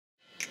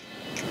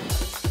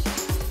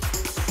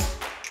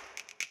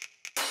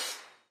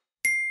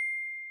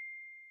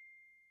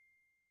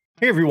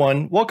Hey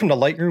everyone, welcome to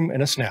Lightroom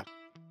in a Snap.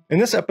 In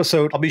this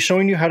episode, I'll be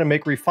showing you how to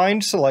make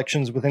refined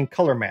selections within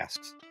color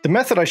masks. The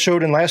method I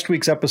showed in last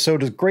week's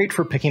episode is great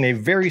for picking a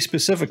very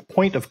specific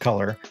point of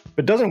color,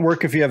 but doesn't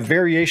work if you have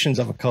variations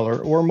of a color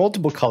or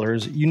multiple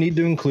colors you need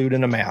to include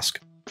in a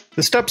mask.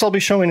 The steps I'll be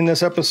showing in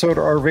this episode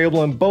are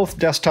available in both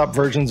desktop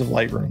versions of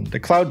Lightroom, the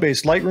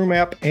cloud-based Lightroom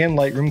app and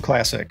Lightroom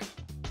Classic.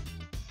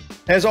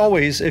 As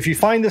always, if you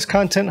find this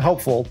content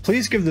helpful,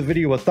 please give the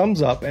video a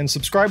thumbs up and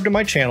subscribe to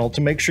my channel to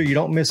make sure you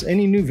don't miss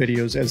any new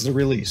videos as they're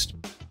released.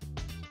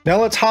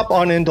 Now let's hop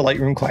on into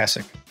Lightroom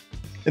Classic.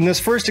 In this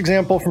first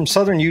example from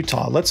southern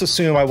Utah, let's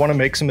assume I want to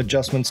make some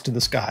adjustments to the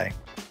sky.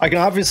 I can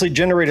obviously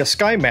generate a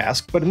sky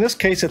mask, but in this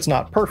case it's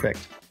not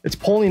perfect. It's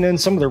pulling in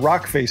some of the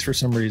rock face for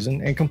some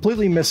reason and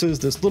completely misses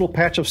this little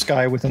patch of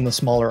sky within the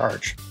smaller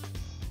arch.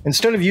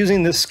 Instead of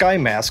using this sky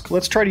mask,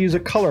 let's try to use a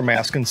color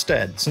mask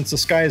instead, since the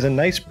sky is a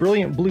nice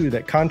brilliant blue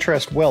that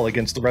contrasts well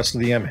against the rest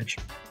of the image.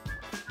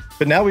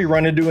 But now we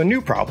run into a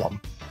new problem.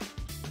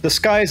 The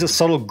sky is a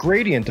subtle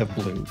gradient of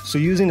blue, so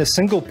using a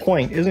single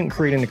point isn't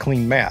creating a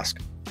clean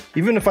mask.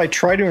 Even if I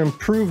try to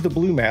improve the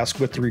blue mask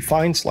with the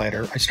refine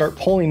slider, I start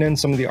pulling in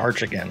some of the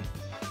arch again.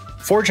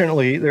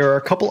 Fortunately, there are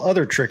a couple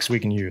other tricks we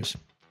can use.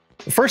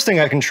 The first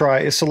thing I can try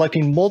is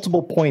selecting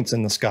multiple points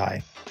in the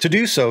sky. To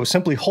do so,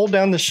 simply hold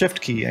down the Shift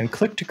key and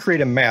click to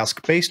create a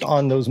mask based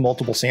on those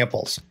multiple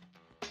samples.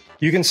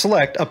 You can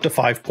select up to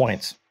 5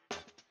 points.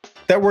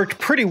 That worked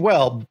pretty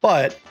well,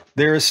 but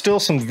there is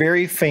still some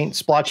very faint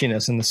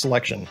splotchiness in the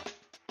selection.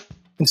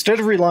 Instead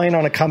of relying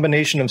on a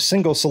combination of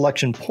single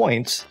selection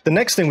points, the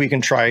next thing we can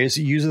try is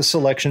use a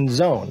selection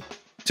zone.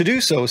 To do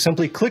so,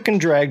 simply click and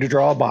drag to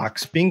draw a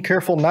box, being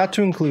careful not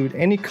to include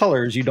any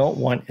colors you don't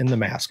want in the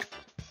mask.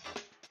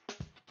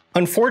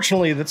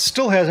 Unfortunately, that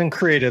still hasn't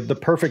created the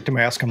perfect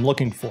mask I'm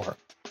looking for.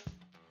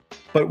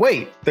 But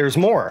wait, there's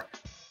more!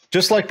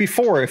 Just like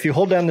before, if you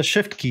hold down the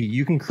Shift key,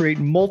 you can create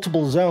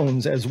multiple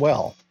zones as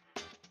well.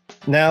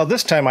 Now,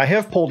 this time I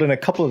have pulled in a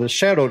couple of the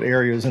shadowed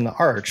areas in the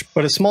arch,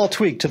 but a small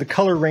tweak to the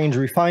color range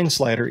refine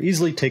slider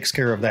easily takes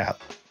care of that.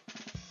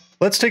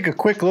 Let's take a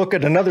quick look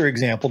at another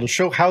example to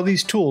show how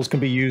these tools can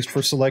be used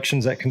for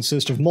selections that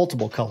consist of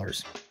multiple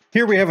colors.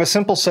 Here we have a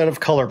simple set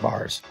of color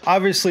bars.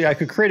 Obviously, I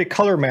could create a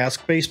color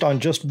mask based on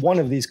just one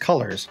of these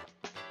colors.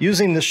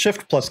 Using the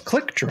Shift plus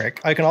click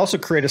trick, I can also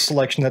create a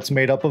selection that's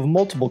made up of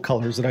multiple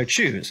colors that I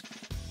choose.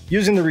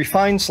 Using the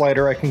refine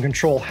slider, I can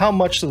control how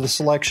much of the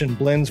selection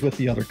blends with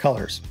the other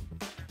colors.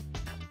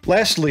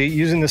 Lastly,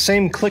 using the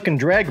same click and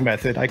drag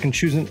method, I can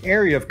choose an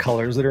area of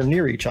colors that are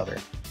near each other.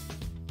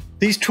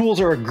 These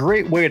tools are a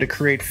great way to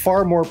create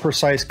far more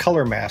precise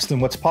color masks than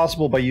what's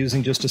possible by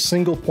using just a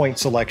single point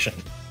selection.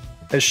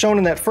 As shown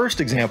in that first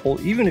example,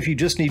 even if you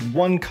just need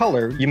one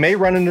color, you may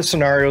run into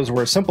scenarios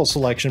where a simple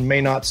selection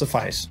may not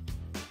suffice.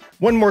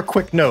 One more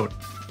quick note.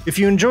 If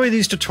you enjoy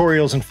these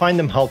tutorials and find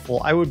them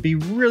helpful, I would be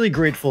really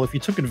grateful if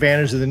you took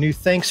advantage of the new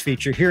thanks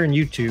feature here in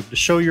YouTube to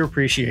show your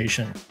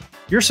appreciation.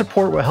 Your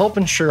support will help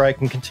ensure I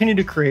can continue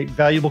to create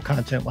valuable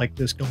content like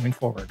this going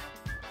forward.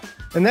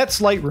 And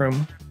that's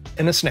Lightroom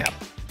in a Snap.